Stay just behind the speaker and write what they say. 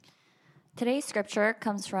Today's scripture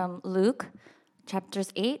comes from Luke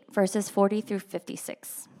chapters 8, verses 40 through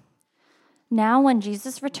 56. Now when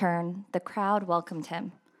Jesus returned, the crowd welcomed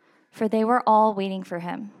him, for they were all waiting for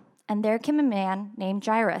him. And there came a man named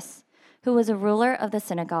Jairus, who was a ruler of the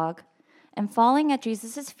synagogue. And falling at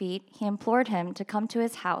Jesus' feet, he implored him to come to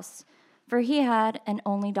his house, for he had an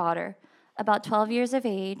only daughter, about 12 years of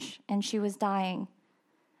age, and she was dying.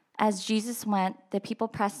 As Jesus went, the people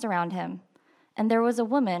pressed around him. And there was a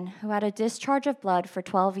woman who had a discharge of blood for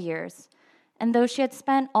 12 years. And though she had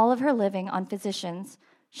spent all of her living on physicians,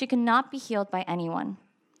 she could not be healed by anyone.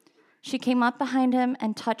 She came up behind him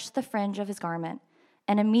and touched the fringe of his garment,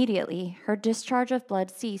 and immediately her discharge of blood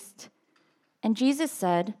ceased. And Jesus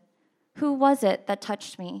said, "Who was it that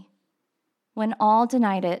touched me?" When all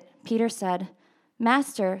denied it, Peter said,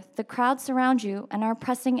 "Master, the crowd surround you and are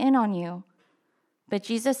pressing in on you." But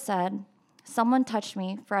Jesus said, "Someone touched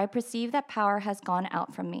me, for I perceive that power has gone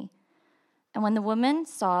out from me." And when the woman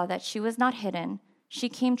saw that she was not hidden, she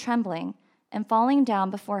came trembling, and falling down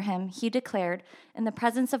before him, he declared in the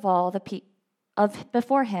presence of all the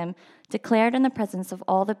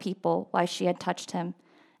people why she had touched him,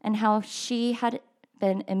 and how she had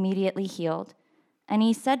been immediately healed. And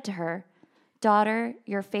he said to her, "Daughter,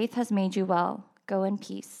 your faith has made you well. Go in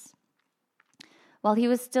peace." While he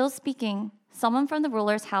was still speaking, someone from the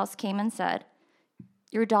ruler's house came and said,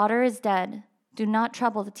 "Your daughter is dead. Do not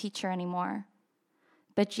trouble the teacher anymore."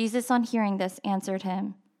 But Jesus, on hearing this, answered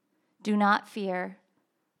him, "Do not fear.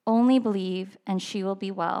 Only believe, and she will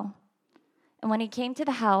be well." And when he came to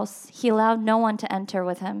the house, he allowed no one to enter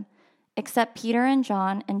with him, except Peter and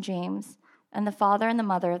John and James, and the father and the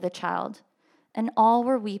mother of the child. And all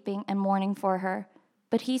were weeping and mourning for her.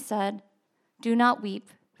 But he said, "Do not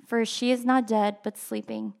weep, for she is not dead, but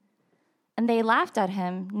sleeping." And they laughed at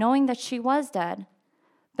him, knowing that she was dead.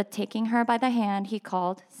 But taking her by the hand, he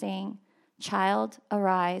called, saying, "Child,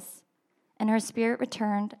 arise." And her spirit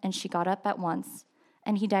returned, and she got up at once.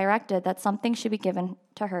 And he directed that something should be given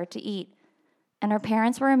to her to eat. And her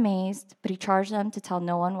parents were amazed, but he charged them to tell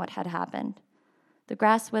no one what had happened. The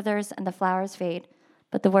grass withers and the flowers fade,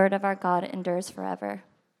 but the word of our God endures forever.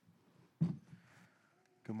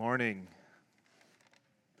 Good morning.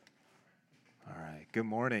 All right, good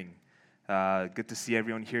morning. Good to see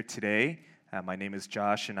everyone here today. My name is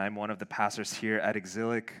Josh, and I'm one of the pastors here at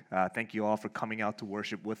Exilic. Thank you all for coming out to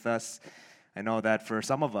worship with us. I know that for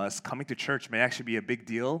some of us, coming to church may actually be a big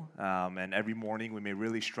deal, and every morning we may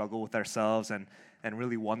really struggle with ourselves and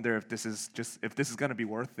really wonder if this is going to be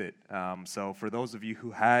worth it. So for those of you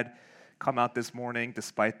who had come out this morning,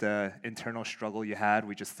 despite the internal struggle you had,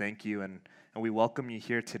 we just thank you and we welcome you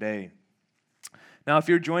here today. Now, if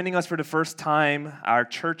you're joining us for the first time, our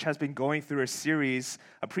church has been going through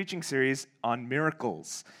a preaching series on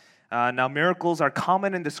miracles. Now, miracles are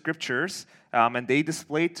common in the scriptures, and they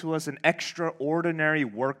display to us an extraordinary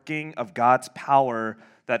working of God's power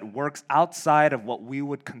that works outside of what we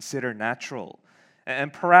would consider natural.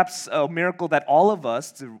 And perhaps a miracle that all of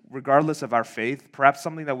us, regardless of our faith, perhaps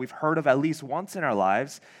something that we've heard of at least once in our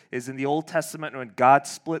lives, is in the Old Testament when God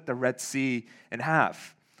split the Red Sea in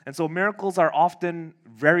half. And so miracles are often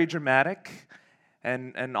very dramatic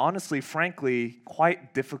and honestly, frankly,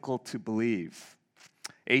 quite difficult to believe.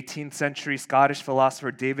 18th century Scottish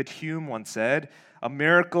philosopher David Hume once said, "A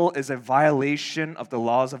miracle is a violation of the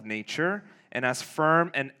laws of nature, and as firm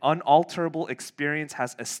and unalterable experience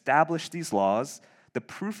has established these laws, the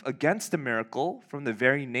proof against the miracle from the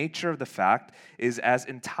very nature of the fact is as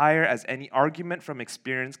entire as any argument from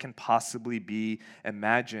experience can possibly be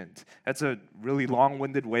imagined." That's a really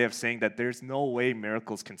long-winded way of saying that there's no way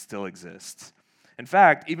miracles can still exist. In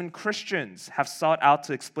fact, even Christians have sought out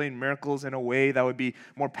to explain miracles in a way that would be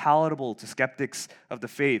more palatable to skeptics of the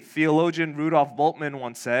faith. Theologian Rudolf Bultmann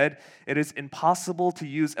once said, "It is impossible to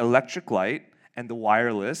use electric light and the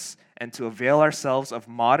wireless and to avail ourselves of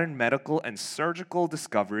modern medical and surgical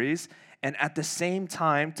discoveries and at the same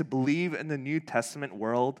time to believe in the New Testament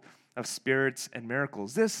world of spirits and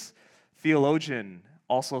miracles." This theologian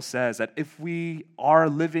also says that if we are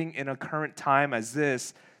living in a current time as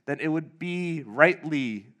this, then it would be right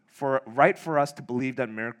for us to believe that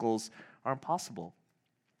miracles are impossible.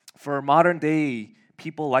 For modern day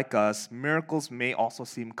people like us, miracles may also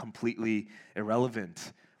seem completely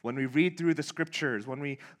irrelevant. When we read through the scriptures, when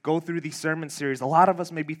we go through these sermon series, a lot of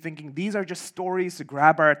us may be thinking, these are just stories to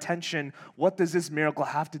grab our attention. What does this miracle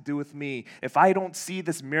have to do with me? If I don't see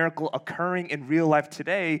this miracle occurring in real life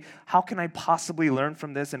today, how can I possibly learn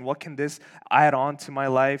from this, and what can this add on to my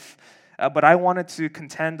life? But I wanted to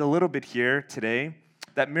contend a little bit here today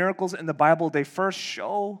that miracles in the Bible, they first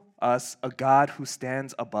show us a God who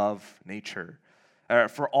stands above nature.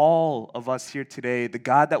 for all of us here today, the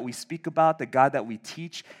God that we speak about, the God that we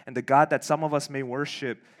teach, and the God that some of us may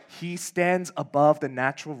worship, he stands above the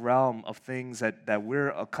natural realm of things that we're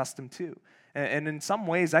accustomed to. And in some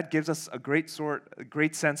ways, that gives us a great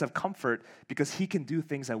sense of comfort because he can do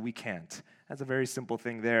things that we can't. That's a very simple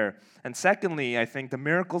thing there. And secondly, I think the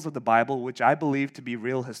miracles of the Bible, which I believe to be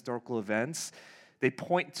real historical events, they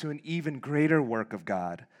point to an even greater work of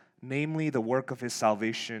God, namely the work of his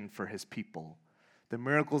salvation for his people. The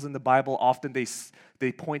miracles in the Bible often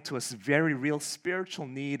they point to a very real spiritual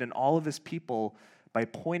need in all of his people by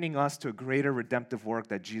pointing us to a greater redemptive work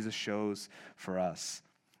that Jesus shows for us.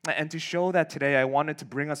 And to show that today, I wanted to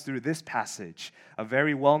bring us through this passage, a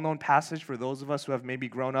very well-known passage for those of us who have maybe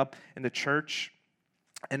grown up in the church.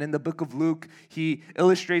 And in the book of Luke, he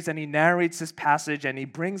illustrates and he narrates this passage, and he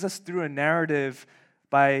brings us through a narrative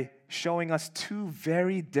by showing us two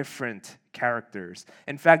very different characters.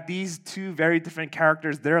 In fact, these two very different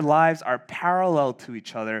characters, their lives are parallel to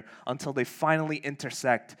each other until they finally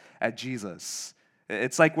intersect at Jesus.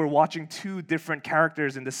 It's like we're watching two different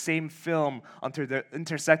characters in the same film until they're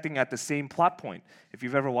intersecting at the same plot point. If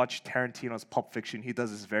you've ever watched Tarantino's Pulp Fiction, he does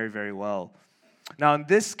this very, very well. Now,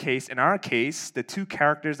 in our case, the two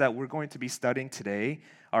characters that we're going to be studying today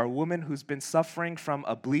are a woman who's been suffering from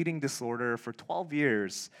a bleeding disorder for 12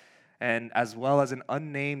 years, and as well as an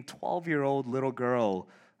unnamed 12-year-old little girl,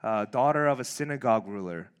 daughter of a synagogue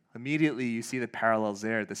ruler. Immediately, you see the parallels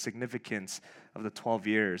there, the significance of the 12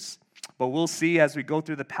 years. But we'll see as we go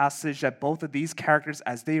through the passage that both of these characters,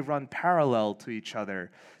 as they run parallel to each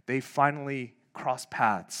other, they finally cross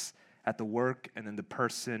paths at the work and in the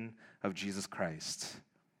person of Jesus Christ.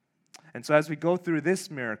 And so as we go through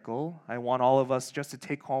this miracle, I want all of us just to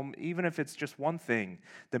take home, even if it's just one thing,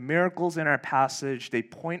 the miracles in our passage, they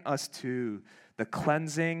point us to the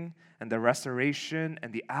cleansing and the restoration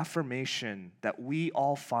and the affirmation that we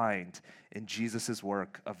all find in Jesus'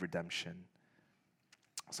 work of redemption.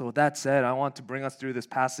 So with that said, I want to bring us through this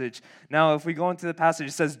passage. Now, if we go into the passage,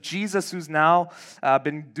 it says Jesus, who's now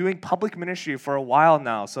been doing public ministry for a while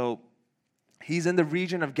now. So he's in the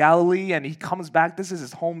region of Galilee, and he comes back. This is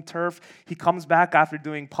his home turf. He comes back after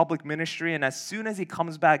doing public ministry, and as soon as he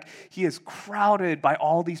comes back, he is crowded by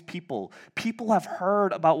all these people. People have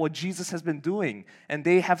heard about what Jesus has been doing, and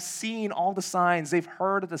they have seen all the signs. They've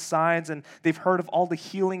heard of the signs, and they've heard of all the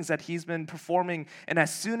healings that he's been performing. And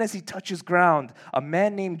as soon as he touches ground, a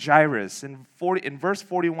man named Jairus, in verse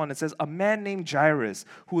 41, it says, a man named Jairus,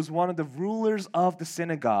 who was one of the rulers of the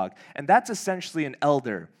synagogue, and that's essentially an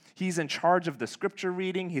elder. He's in charge of the scripture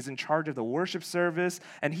reading, he's in charge of the worship service,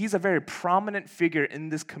 and he's a very prominent figure in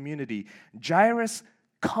this community. Jairus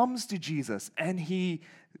comes to Jesus, and he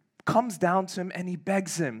comes down to him, and he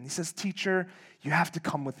begs him. He says, "Teacher, you have to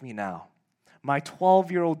come with me now. My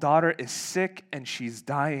 12-year-old daughter is sick, and she's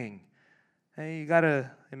dying." And you got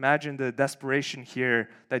to imagine the desperation here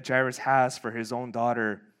that Jairus has for his own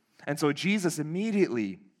daughter. And so Jesus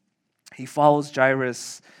immediately, he follows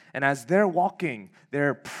Jairus, and as they're walking,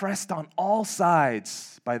 they're pressed on all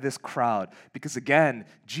sides by this crowd. Because again,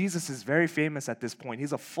 Jesus is very famous at this point.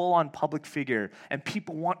 He's a full-on public figure, and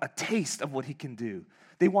people want a taste of what he can do.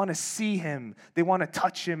 They want to see him, they want to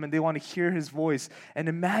touch him, and they want to hear his voice. And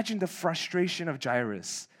imagine the frustration of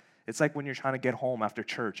Jairus. It's like when you're trying to get home after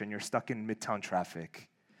church and you're stuck in Midtown traffic.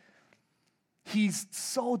 He's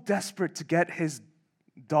so desperate to get his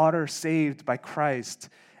daughter saved by Christ,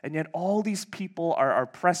 and yet all these people are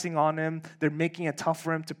pressing on him. They're making it tough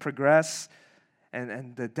for him to progress.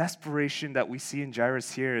 And the desperation that we see in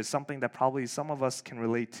Jairus here is something that probably some of us can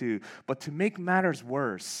relate to. But to make matters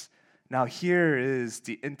worse, now here is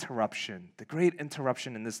the interruption, the great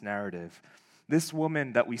interruption in this narrative. This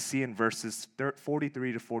woman that we see in verses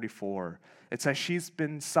 43 to 44, it says she's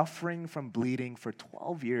been suffering from bleeding for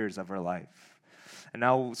 12 years of her life. And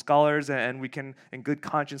now scholars, and we can in good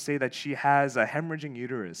conscience say that she has a hemorrhaging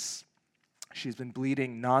uterus. She's been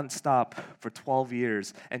bleeding nonstop for 12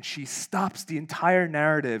 years, and she stops the entire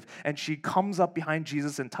narrative, and she comes up behind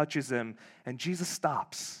Jesus and touches him, and Jesus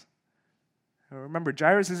stops. Remember,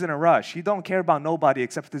 Jairus is in a rush. He don't care about nobody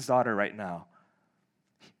except his daughter right now.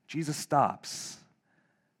 Jesus stops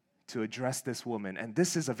to address this woman, and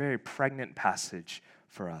this is a very pregnant passage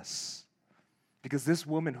for us. Because this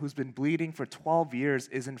woman who's been bleeding for 12 years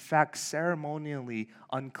is in fact ceremonially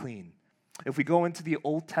unclean. If we go into the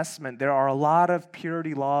Old Testament, there are a lot of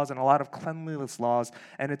purity laws and a lot of cleanliness laws,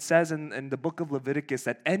 and it says in the book of Leviticus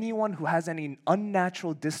that anyone who has any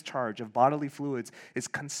unnatural discharge of bodily fluids is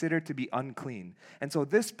considered to be unclean. And so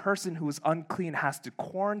this person who is unclean has to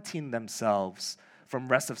quarantine themselves from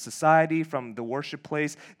rest of society, from the worship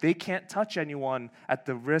place. They can't touch anyone at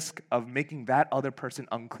the risk of making that other person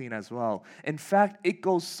unclean as well. In fact, it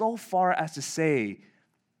goes so far as to say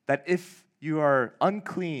that if you are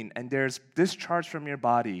unclean and there's discharge from your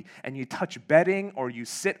body and you touch bedding or you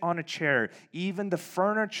sit on a chair, even the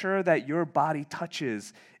furniture that your body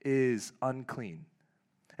touches is unclean.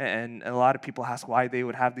 And a lot of people ask why they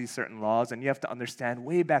would have these certain laws. And you have to understand,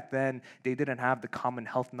 way back then, they didn't have the common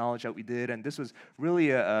health knowledge that we did. And this was really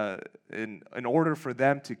in order for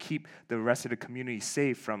them to keep the rest of the community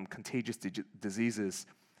safe from contagious diseases.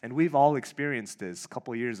 And we've all experienced this a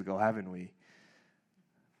couple years ago, haven't we?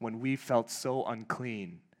 When we felt so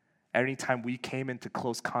unclean, anytime we came into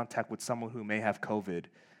close contact with someone who may have COVID.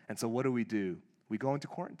 And so what do? We go into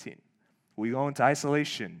quarantine. We go into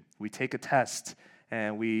isolation. We take a test.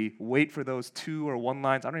 And we wait for those 2 or 1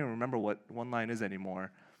 lines. I don't even remember what 1 line is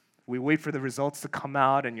anymore. We wait for the results to come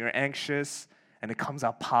out, and you're anxious, and it comes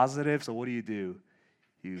out positive. So what do?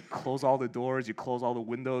 You close all the doors, you close all the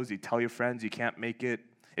windows, you tell your friends you can't make it.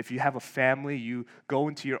 If you have a family, you go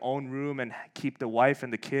into your own room and keep the wife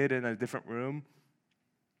and the kid in a different room,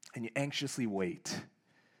 and you anxiously wait.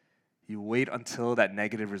 You wait until that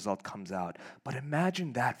negative result comes out. But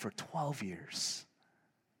imagine that for 12 years.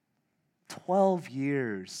 12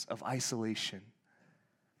 years of isolation,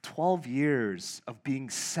 12 years of being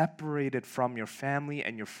separated from your family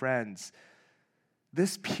and your friends.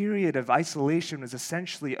 This period of isolation was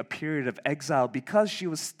essentially a period of exile. Because she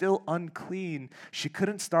was still unclean, she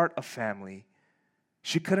couldn't start a family.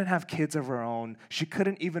 She couldn't have kids of her own. She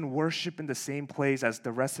couldn't even worship in the same place as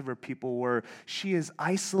the rest of her people were. She is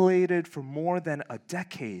isolated for more than a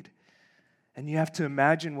decade. And you have to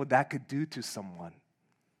imagine what that could do to someone.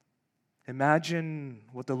 Imagine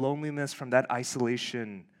what the loneliness from that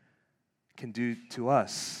isolation can do to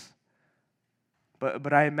us.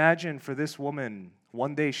 But I imagine for this woman,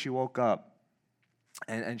 one day she woke up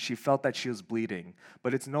and she felt that she was bleeding.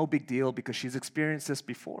 But it's no big deal because she's experienced this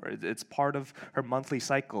before. It's part of her monthly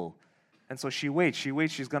cycle. And so she waits.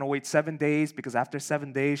 She's going to wait 7 days because after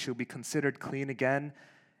 7 days, she'll be considered clean again.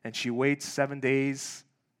 And she waits 7 days.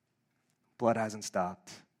 Blood hasn't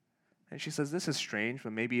stopped. And she says, this is strange,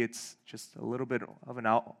 but maybe it's just a little bit of an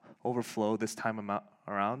overflow this time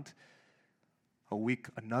around.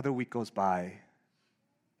 Another week goes by.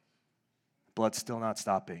 Blood's still not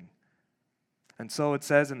stopping. And so it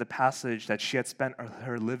says in the passage that she had spent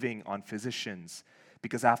her living on physicians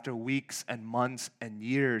because after weeks and months and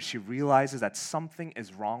years, she realizes that something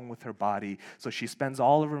is wrong with her body. So she spends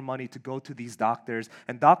all of her money to go to these doctors.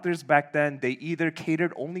 And doctors back then, they either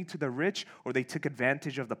catered only to the rich or they took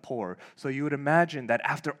advantage of the poor. So you would imagine that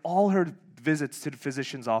after all her visits to the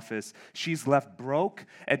physician's office, she's left broke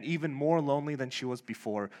and even more lonely than she was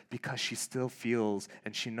before because she still feels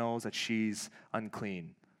and she knows that she's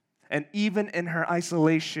unclean. And even in her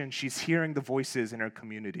isolation, she's hearing the voices in her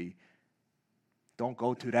community. Don't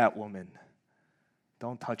go to that woman.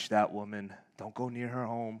 Don't touch that woman. Don't go near her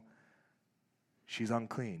home. She's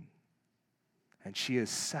unclean. And she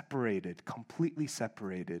is separated, completely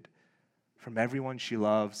separated from everyone she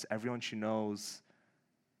loves, everyone she knows.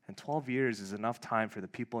 And 12 years is enough time for the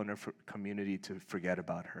people in her community to forget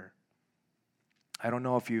about her. I don't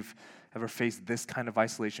know if you've ever faced this kind of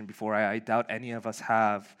isolation before. I doubt any of us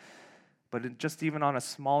have. But just even on a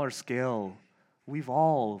smaller scale, we've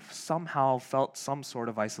all somehow felt some sort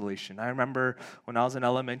of isolation. I remember when I was in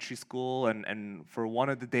elementary school, and for one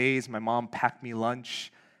of the days, my mom packed me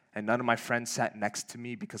lunch, and none of my friends sat next to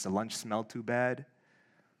me because the lunch smelled too bad.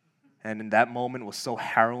 And in that moment, it was so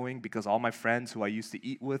harrowing because all my friends who I used to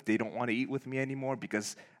eat with, they don't want to eat with me anymore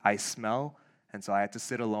because I smell, and so I had to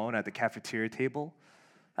sit alone at the cafeteria table.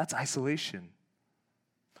 That's isolation.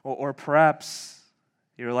 Or perhaps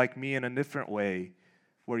you're like me in a different way,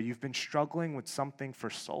 where you've been struggling with something for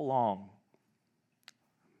so long.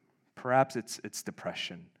 Perhaps it's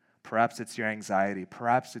depression. Perhaps it's your anxiety.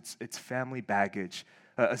 Perhaps it's family baggage,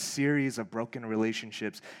 a series of broken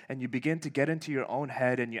relationships. And you begin to get into your own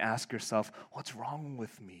head and you ask yourself, what's wrong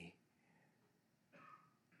with me?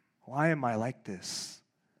 Why am I like this?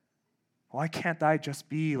 Why can't I just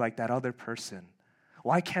be like that other person?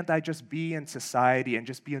 Why can't I just be in society and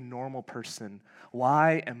just be a normal person?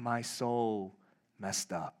 Why am I so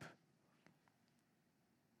messed up?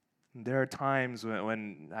 There are times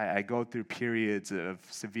when I go through periods of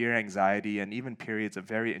severe anxiety and even periods of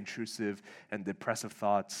very intrusive and depressive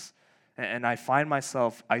thoughts. And I find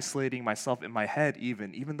myself isolating myself in my head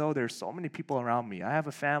even though there's so many people around me. I have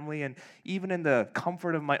a family, and even in the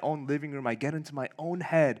comfort of my own living room, I get into my own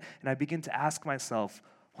head and I begin to ask myself,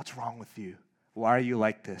 what's wrong with you? Why are you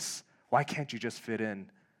like this? Why can't you just fit in?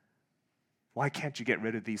 Why can't you get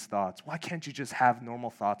rid of these thoughts? Why can't you just have normal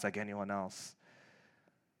thoughts like anyone else?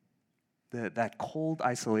 That cold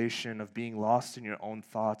isolation of being lost in your own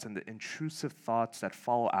thoughts and the intrusive thoughts that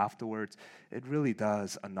follow afterwards, it really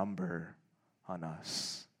does a number on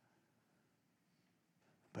us.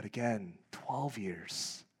 But again, 12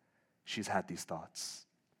 years she's had these thoughts.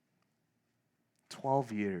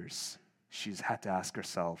 12 years she's had to ask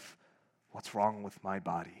herself, what's wrong with my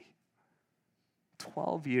body?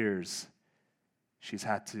 12 years she's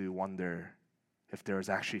had to wonder if there is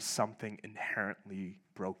actually something inherently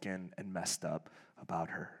broken and messed up about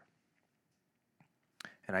her.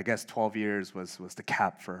 And I guess 12 years was the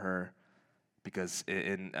cap for her, because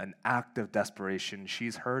in an act of desperation,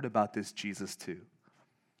 she's heard about this Jesus too.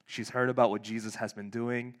 She's heard about what Jesus has been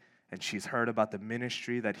doing, and she's heard about the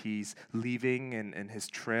ministry that he's leaving in his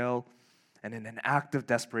trail. And in an act of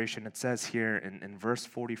desperation, it says here in verse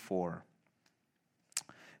 44,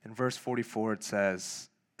 it says,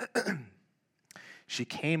 she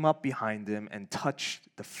came up behind him and touched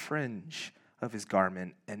the fringe of his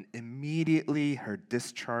garment, and immediately her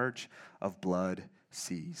discharge of blood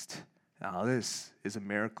ceased. Now, this is a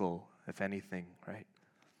miracle, if anything, right?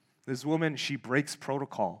 This woman, she breaks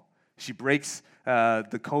protocol. She breaks the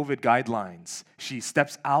COVID guidelines. She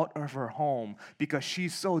steps out of her home because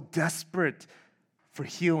she's so desperate for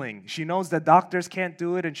healing. She knows that doctors can't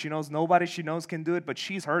do it, and she knows nobody she knows can do it, but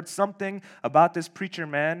she's heard something about this preacher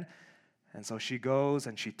man. And so she goes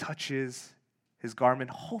and she touches his garment,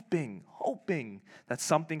 hoping that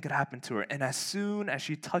something could happen to her. And as soon as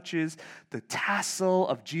she touches the tassel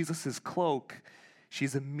of Jesus' cloak,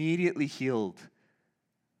 she's immediately healed.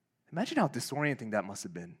 Imagine how disorienting that must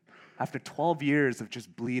have been. After 12 years of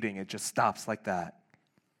just bleeding, it just stops like that.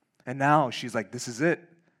 And now she's like, this is it.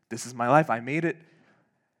 This is my life. I made it.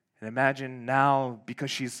 And imagine now,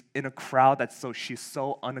 because she's in a crowd she's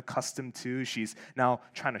so unaccustomed to, she's now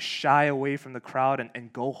trying to shy away from the crowd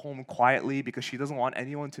and go home quietly because she doesn't want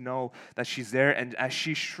anyone to know that she's there. And as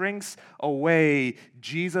she shrinks away,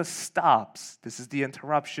 Jesus stops. This is the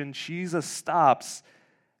interruption. Jesus stops,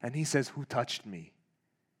 and he says, who touched me?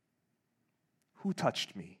 Who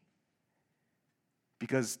touched me?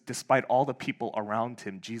 Because despite all the people around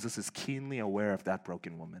him, Jesus is keenly aware of that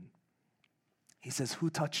broken woman. He says, who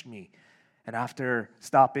touched me? And after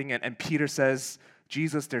stopping, and Peter says,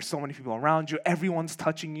 Jesus, there's so many people around you. Everyone's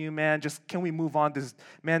touching you, man. Just, can we move on? This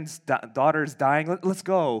man's daughter is dying. Let's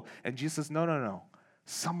go. And Jesus says, no.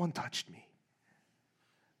 Someone touched me.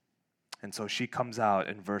 And so she comes out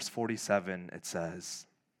in verse 47, it says,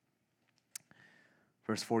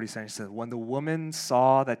 she says, when the woman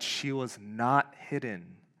saw that she was not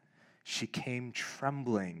hidden, she came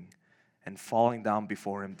trembling and falling down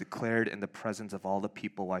before him, declared in the presence of all the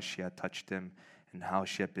people why she had touched him and how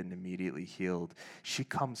she had been immediately healed. She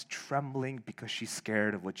comes trembling because she's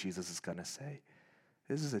scared of what Jesus is going to say.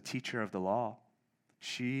 This is a teacher of the law.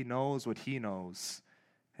 She knows what he knows,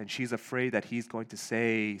 and she's afraid that he's going to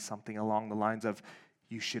say something along the lines of,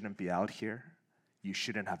 you shouldn't be out here. You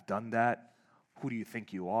shouldn't have done that. Who do you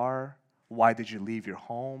think you are? Why did you leave your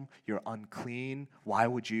home? You're unclean. Why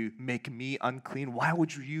would you make me unclean? Why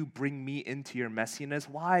would you bring me into your messiness?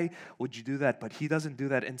 Why would you do that? But he doesn't do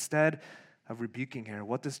that. Instead of rebuking her,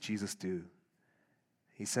 what does Jesus do?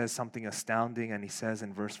 He says something astounding, and he says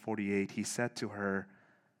in verse 48, he said to her,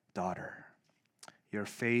 daughter, your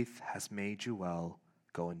faith has made you well.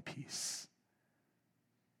 Go in peace.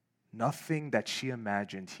 Nothing that she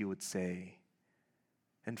imagined he would say.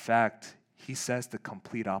 In fact, he says the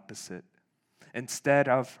complete opposite. Instead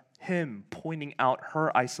of him pointing out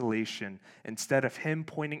her isolation, instead of him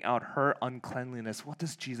pointing out her uncleanliness, what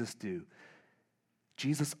does Jesus do?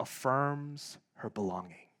 Jesus affirms her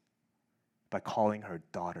belonging by calling her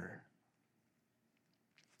daughter.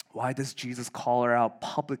 Why does Jesus call her out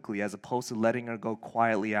publicly as opposed to letting her go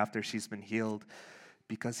quietly after she's been healed?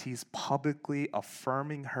 Because he's publicly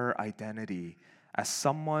affirming her identity as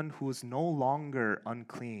someone who is no longer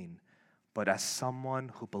unclean, but as someone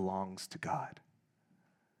who belongs to God.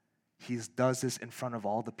 He does this in front of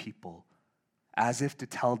all the people, as if to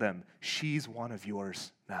tell them, she's one of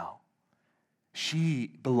yours now.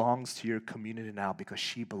 She belongs to your community now because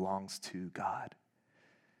she belongs to God.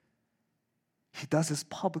 He does this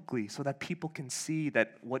publicly so that people can see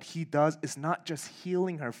that what he does is not just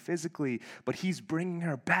healing her physically, but he's bringing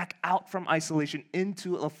her back out from isolation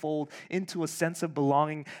into a fold, into a sense of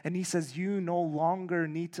belonging. And he says, you no longer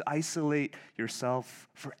need to isolate yourself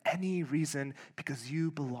for any reason because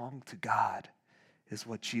you belong to God, is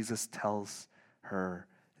what Jesus tells her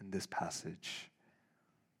in this passage.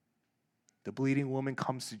 The bleeding woman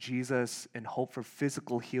comes to Jesus in hope for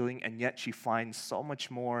physical healing, and yet she finds so much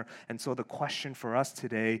more. And so the question for us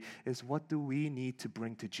today is, what do we need to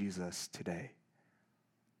bring to Jesus today?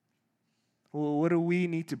 Well, what do we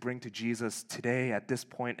need to bring to Jesus today at this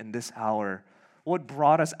point in this hour? What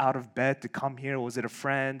brought us out of bed to come here? Was it a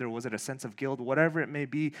friend or was it a sense of guilt? Whatever it may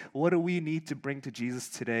be, what do we need to bring to Jesus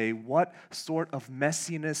today? What sort of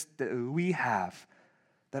messiness do we have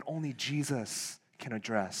that only Jesus can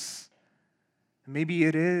address? Maybe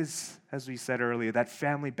it is, as we said earlier, that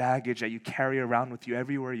family baggage that you carry around with you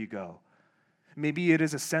everywhere you go. Maybe it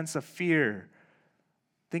is a sense of fear,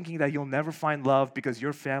 thinking that you'll never find love because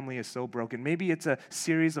your family is so broken. Maybe it's a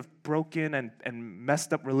series of broken and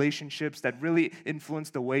messed up relationships that really influence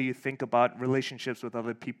the way you think about relationships with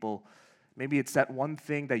other people. Maybe it's that one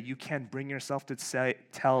thing that you can't bring yourself to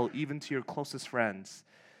tell even to your closest friends.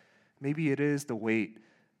 Maybe it is the weight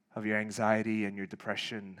of your anxiety and your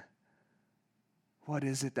depression. What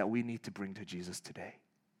is it that we need to bring to Jesus today?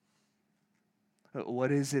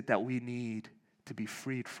 What is it that we need to be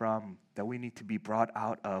freed from, that we need to be brought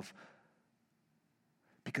out of?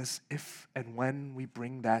 Because if and when we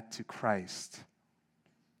bring that to Christ,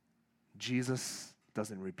 Jesus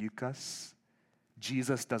doesn't rebuke us.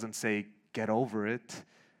 Jesus doesn't say, get over it.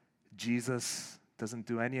 Jesus doesn't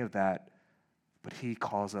do any of that. But he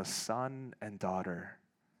calls us son and daughter.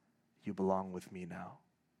 You belong with me now.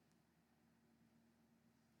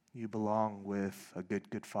 You belong with a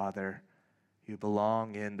good Father. You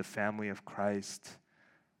belong in the family of Christ.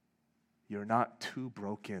 You're not too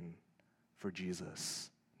broken for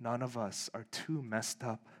Jesus. None of us are too messed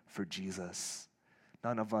up for Jesus.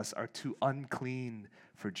 None of us are too unclean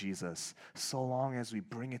for Jesus. So long as we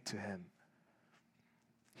bring it to him,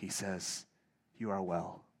 he says, you are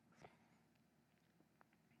well.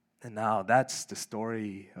 And now that's the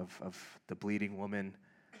story of the bleeding woman.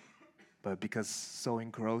 But because so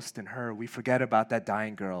engrossed in her, we forget about that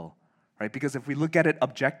dying girl, right? Because if we look at it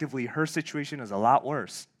objectively, her situation is a lot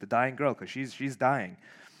worse, the dying girl, because she's dying.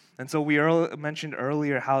 And so we mentioned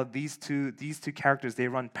earlier how these two characters, they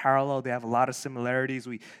run parallel. They have a lot of similarities.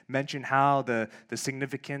 We mentioned how the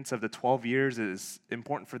significance of the 12 years is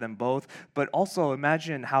important for them both. But also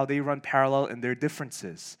imagine how they run parallel in their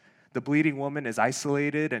differences. The bleeding woman is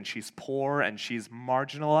isolated and she's poor and she's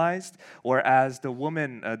marginalized, whereas the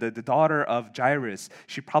woman, the daughter of Jairus,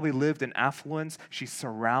 she probably lived in affluence. She's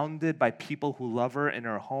surrounded by people who love her in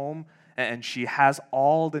her home, and she has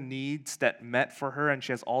all the needs that met for her, and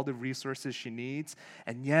she has all the resources she needs.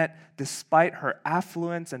 And yet, despite her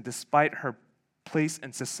affluence and despite her place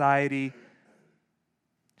in society,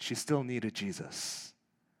 she still needed Jesus.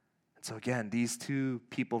 So again, these two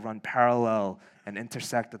people run parallel and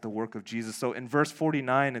intersect at the work of Jesus. So in verse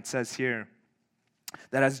 49, it says here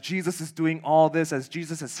that as Jesus is doing all this, as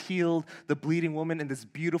Jesus has healed the bleeding woman in this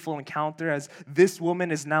beautiful encounter, as this woman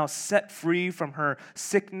is now set free from her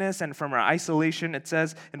sickness and from her isolation, it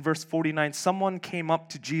says in verse 49, someone came up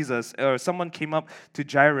to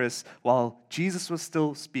Jairus while Jesus was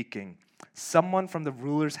still speaking. Someone from the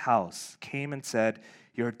ruler's house came and said,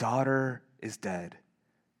 "Your daughter is dead.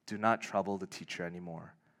 Do not trouble the teacher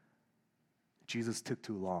anymore." Jesus took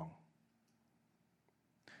too long.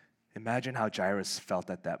 Imagine how Jairus felt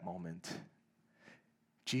at that moment.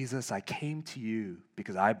 Jesus, I came to you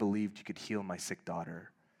because I believed you could heal my sick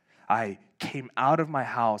daughter. I came out of my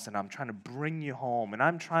house and I'm trying to bring you home, and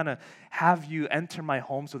I'm trying to have you enter my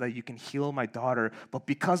home so that you can heal my daughter. But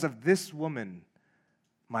because of this woman,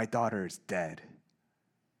 my daughter is dead.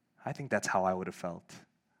 I think that's how I would have felt.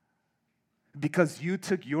 Because you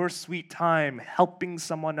took your sweet time helping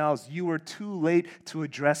someone else, you were too late to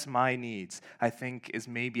address my needs, I think is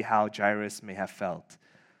maybe how Jairus may have felt.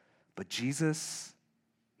 But Jesus,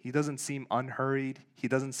 he doesn't seem unhurried. He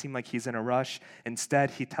doesn't seem like he's in a rush.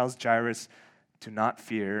 Instead, he tells Jairus, "Do not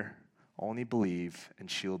fear, only believe,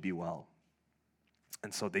 and she'll be well."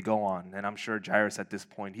 And so they go on, and I'm sure Jairus at this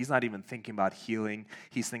point, he's not even thinking about healing.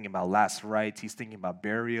 He's thinking about last rites. He's thinking about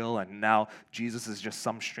burial, and now Jesus is just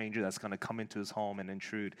some stranger that's going to come into his home and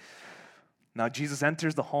intrude. Now Jesus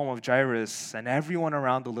enters the home of Jairus, and everyone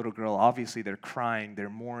around the little girl, obviously they're crying, they're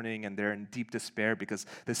mourning, and they're in deep despair because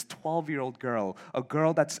this 12-year-old girl, a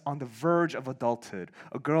girl that's on the verge of adulthood,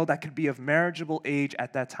 a girl that could be of marriageable age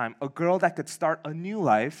at that time, a girl that could start a new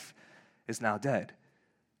life, is now dead.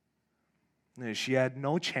 She had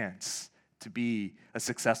no chance to be a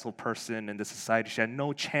successful person in the society. She had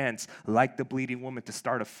no chance, like the bleeding woman, to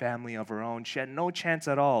start a family of her own. She had no chance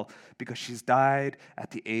at all because she's died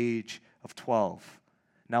at the age of 12.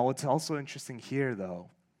 Now, what's also interesting here,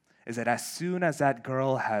 though, is that as soon as that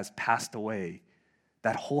girl has passed away,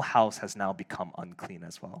 that whole house has now become unclean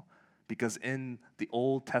as well. because in the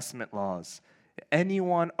Old Testament laws,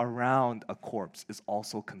 anyone around a corpse is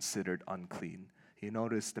also considered unclean. You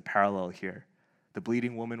notice the parallel here. The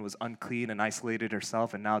bleeding woman was unclean and isolated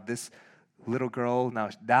herself, and now this little girl,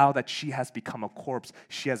 now that she has become a corpse,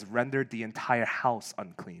 she has rendered the entire house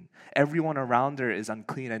unclean. Everyone around her is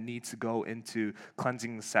unclean and needs to go into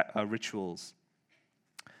cleansing rituals.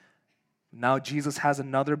 Now Jesus has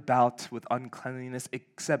another bout with uncleanliness,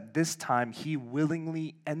 except this time he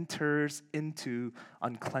willingly enters into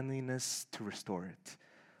uncleanliness to restore it.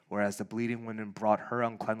 Whereas the bleeding woman brought her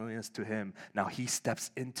uncleanliness to him, now he steps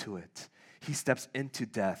into it. He steps into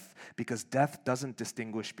death because death doesn't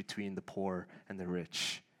distinguish between the poor and the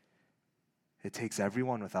rich. It takes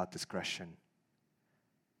everyone without discretion.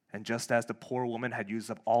 And just as the poor woman had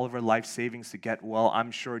used up all of her life savings to get well,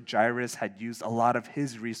 I'm sure Jairus had used a lot of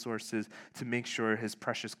his resources to make sure his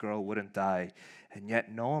precious girl wouldn't die. And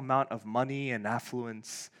yet no amount of money and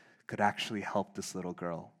affluence could actually help this little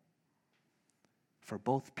girl. For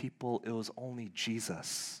both people, it was only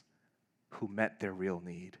Jesus who met their real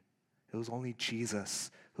need. It was only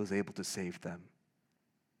Jesus who was able to save them.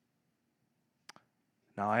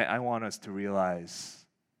 Now, I want us to realize,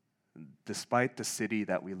 despite the city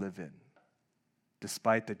that we live in,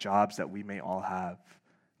 despite the jobs that we may all have,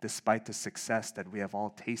 despite the success that we have all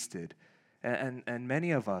tasted, and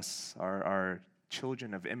many of us are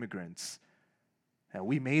children of immigrants, and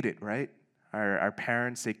we made it, right? Our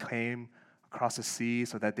parents, they came across the sea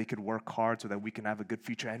so that they could work hard so that we can have a good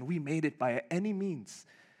future, and we made it by any means.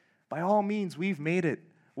 By all means, we've made it.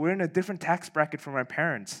 We're in a different tax bracket from our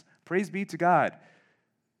parents. Praise be to God.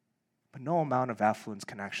 But no amount of affluence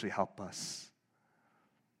can actually help us.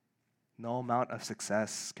 No amount of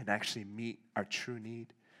success can actually meet our true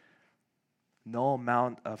need. No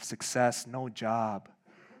amount of success, no job,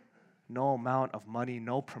 no amount of money,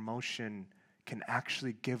 no promotion can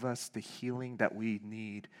actually give us the healing that we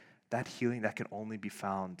need, that healing that can only be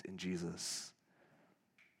found in Jesus.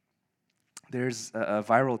 There's a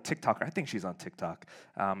viral TikToker, I think she's on TikTok,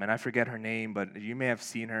 and I forget her name, but you may have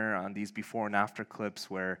seen her on these before and after clips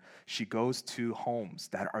where she goes to homes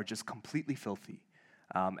that are just completely filthy.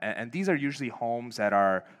 And these are usually homes that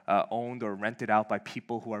are owned or rented out by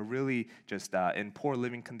people who are really just in poor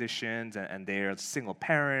living conditions, and they're single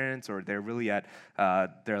parents, or they're really at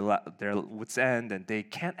their wits' end, and they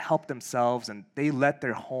can't help themselves, and they let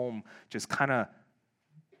their home just kind of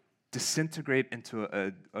disintegrate into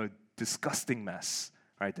a disgusting mess,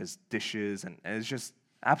 right? There's dishes, and it's just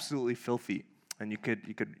absolutely filthy. And you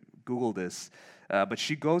could Google this. But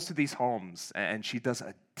she goes to these homes, and she does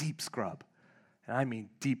a deep scrub. And I mean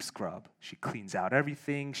deep scrub. She cleans out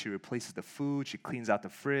everything. She replaces the food. She cleans out the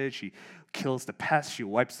fridge. She kills the pests. She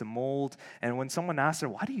wipes the mold. And when someone asks her,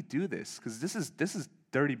 why do you do this? Because this is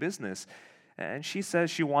dirty business. And she says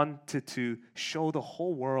she wanted to show the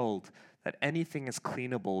whole world that anything is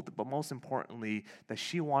cleanable, but most importantly, that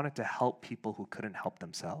she wanted to help people who couldn't help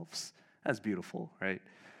themselves. That's beautiful, right?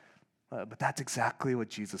 But that's exactly what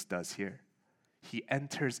Jesus does here. He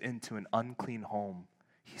enters into an unclean home.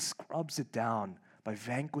 He scrubs it down by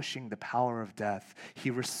vanquishing the power of death.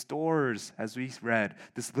 He restores, as we read,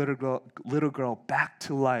 this little girl back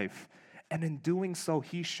to life. And in doing so,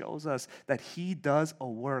 he shows us that he does a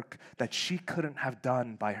work that she couldn't have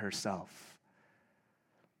done by herself.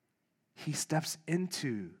 He steps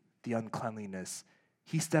into the uncleanliness.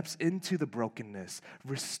 He steps into the brokenness,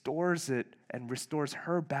 restores it, and restores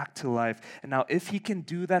her back to life. And now, if he can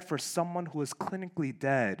do that for someone who is clinically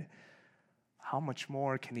dead, how much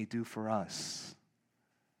more can he do for us?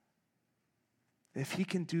 If he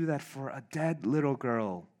can do that for a dead little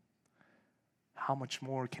girl, how much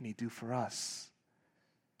more can he do for us?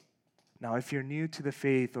 Now, if you're new to the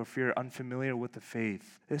faith, or if you're unfamiliar with the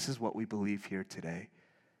faith, this is what we believe here today.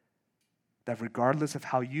 That regardless of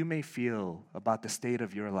how you may feel about the state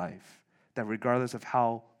of your life, that regardless of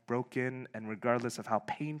how broken and regardless of how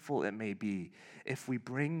painful it may be, if we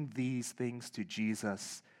bring these things to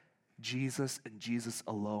Jesus, Jesus and Jesus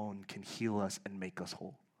alone can heal us and make us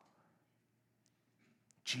whole.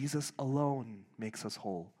 Jesus alone makes us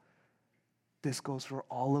whole. This goes for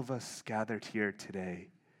all of us gathered here today.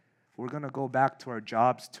 We're going to go back to our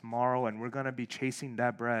jobs tomorrow, and we're going to be chasing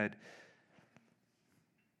that bread.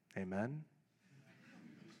 Amen?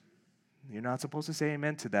 You're not supposed to say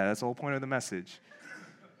amen to that. That's the whole point of the message.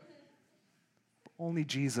 But only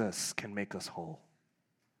Jesus can make us whole.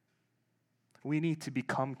 We need to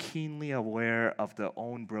become keenly aware of the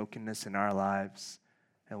own brokenness in our lives,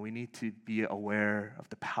 and we need to be aware of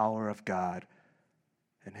the power of God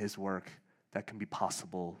and his work that can be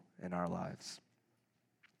possible in our lives.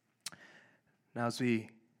 Now, as we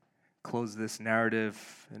close this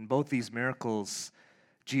narrative, in both these miracles,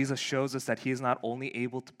 Jesus shows us that he is not only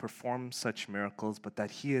able to perform such miracles, but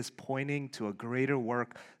that he is pointing to a greater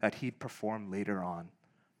work that he'd perform later on.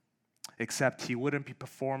 Except he wouldn't be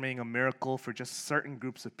performing a miracle for just certain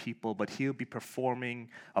groups of people, but he would be performing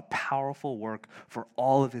a powerful work for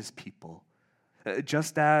all of his people.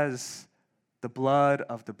 Just as the blood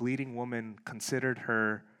of the bleeding woman considered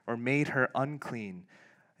her or made her unclean,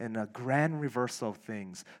 in a grand reversal of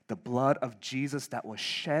things, the blood of Jesus that was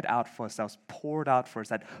shed out for us, that was poured out for us,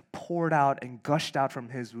 that poured out and gushed out from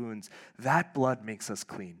his wounds, that blood makes us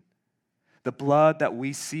clean. The blood that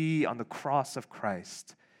we see on the cross of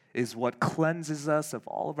Christ is what cleanses us of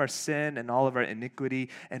all of our sin and all of our iniquity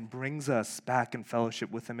and brings us back in fellowship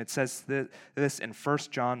with him. It says this in 1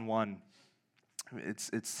 John 1.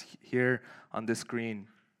 It's here on the screen.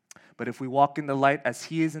 But if we walk in the light as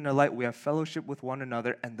he is in the light, we have fellowship with one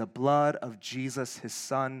another, and the blood of Jesus, his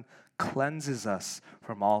son, cleanses us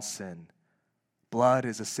from all sin. Blood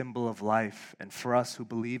is a symbol of life, and for us who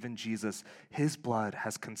believe in Jesus, his blood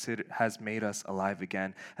has made us alive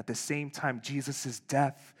again. At the same time, Jesus'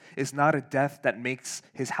 death is not a death that makes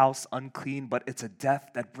his house unclean, but it's a death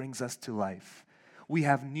that brings us to life. We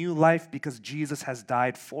have new life because Jesus has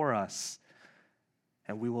died for us,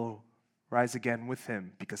 and we will rise again with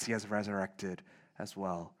him because he has resurrected as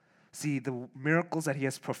well. See, the miracles that he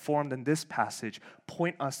has performed in this passage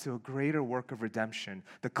point us to a greater work of redemption,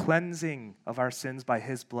 the cleansing of our sins by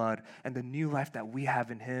his blood, and the new life that we have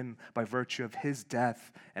in him by virtue of his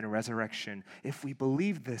death and resurrection. If we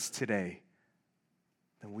believe this today,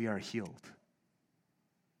 then we are healed.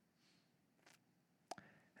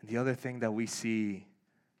 And the other thing that we see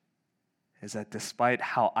is that despite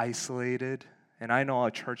how isolated, and I know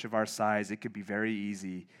a church of our size, it could be very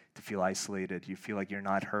easy to feel isolated. You feel like you're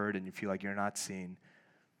not heard and you feel like you're not seen.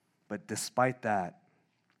 But despite that,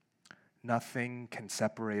 nothing can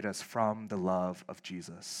separate us from the love of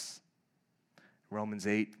Jesus. Romans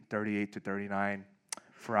 8:38-39.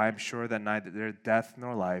 For I am sure that neither death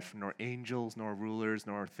nor life, nor angels, nor rulers,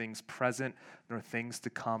 nor things present, nor things to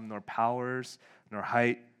come, nor powers, nor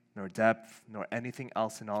height, nor depth, nor anything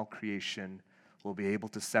else in all creation will be able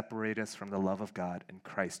to separate us from the love of God in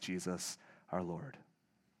Christ Jesus our Lord.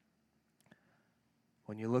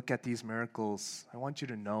 When you look at these miracles, I want you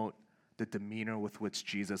to note the demeanor with which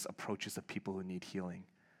Jesus approaches the people who need healing.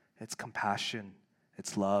 It's compassion,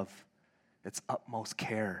 it's love, it's utmost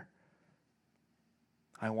care.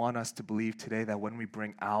 I want us to believe today that when we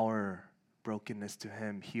bring our brokenness to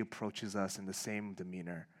him, he approaches us in the same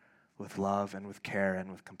demeanor, with love and with care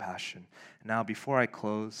and with compassion. Now, before I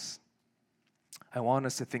close, I want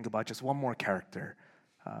us to think about just one more character,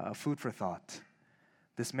 food for thought.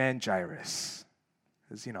 This man Jairus,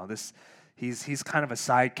 he's kind of a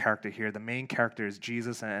side character here. The main character is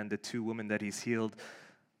Jesus and the two women that he's healed.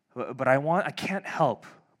 But I can't help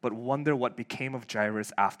but wonder what became of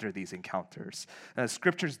Jairus after these encounters.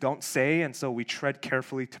 Scriptures don't say, and so we tread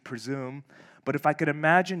carefully to presume. But if I could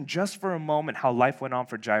imagine just for a moment how life went on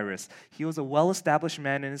for Jairus, he was a well-established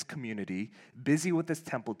man in his community, busy with his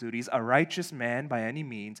temple duties, a righteous man by any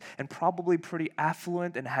means, and probably pretty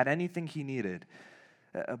affluent and had anything he needed.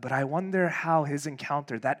 But I wonder how his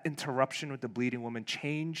encounter, that interruption with the bleeding woman,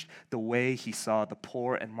 changed the way he saw the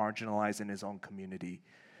poor and marginalized in his own community.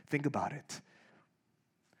 Think about it.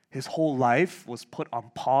 His whole life was put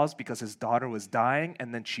on pause because his daughter was dying,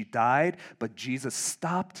 and then she died, but Jesus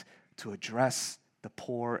stopped to address the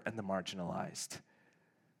poor and the marginalized.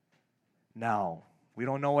 Now, we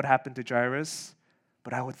don't know what happened to Jairus,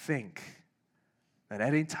 but I would think that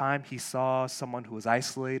any time he saw someone who was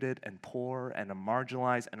isolated and poor and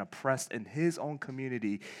marginalized and oppressed in his own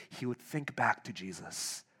community, he would think back to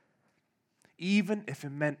Jesus. Even if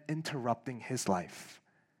it meant interrupting his life,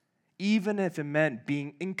 even if it meant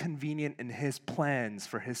being inconvenient in his plans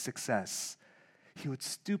for his success, he would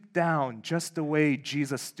stoop down just the way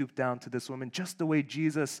Jesus stooped down to this woman, just the way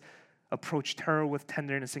Jesus approached her with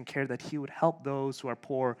tenderness and care, that he would help those who are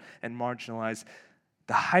poor and marginalized.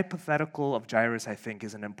 The hypothetical of Jairus, I think,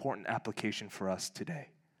 is an important application for us today.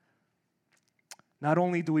 Not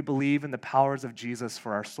only do we believe in the powers of Jesus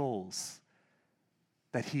for our souls,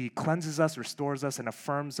 that he cleanses us, restores us, and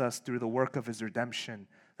affirms us through the work of his redemption,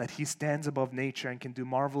 that he stands above nature and can do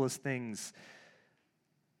marvelous things,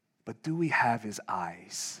 but do we have his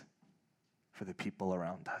eyes for the people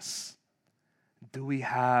around us? Do we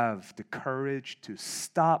have the courage to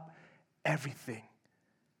stop everything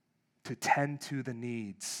to tend to the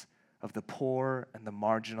needs of the poor and the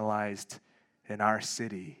marginalized in our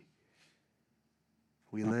city?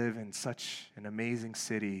 We live in such an amazing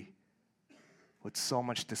city with so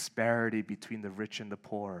much disparity between the rich and the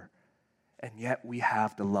poor. and yet we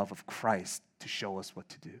have the love of Christ to show us what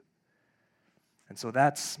to do. And so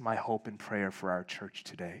that's my hope and prayer for our church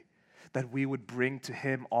today, that we would bring to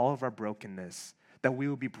him all of our brokenness, that we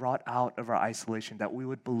would be brought out of our isolation, that we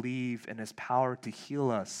would believe in his power to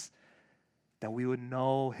heal us, that we would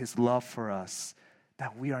know his love for us,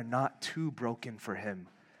 that we are not too broken for him,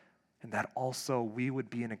 and that also we would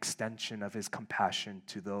be an extension of his compassion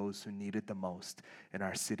to those who need it the most in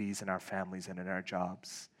our cities, in our families, and in our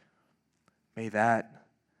jobs. May that,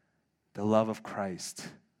 the love of Christ,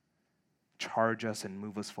 charge us and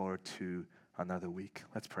move us forward to another week.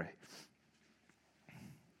 Let's pray.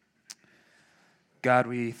 God,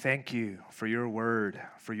 we thank you for your word,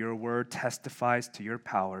 for your word testifies to your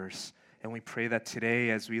powers. And we pray that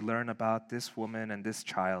today, as we learn about this woman and this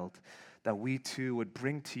child, that we too would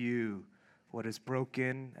bring to you what is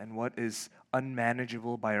broken and what is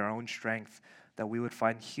unmanageable by our own strength, that we would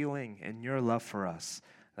find healing in your love for us,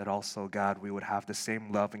 that also, God, we would have the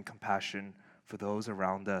same love and compassion for those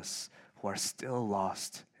around us who are still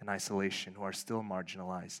lost in isolation, who are still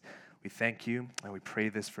marginalized. We thank you and we pray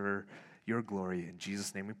this for your glory. In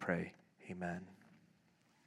Jesus' name we pray. Amen.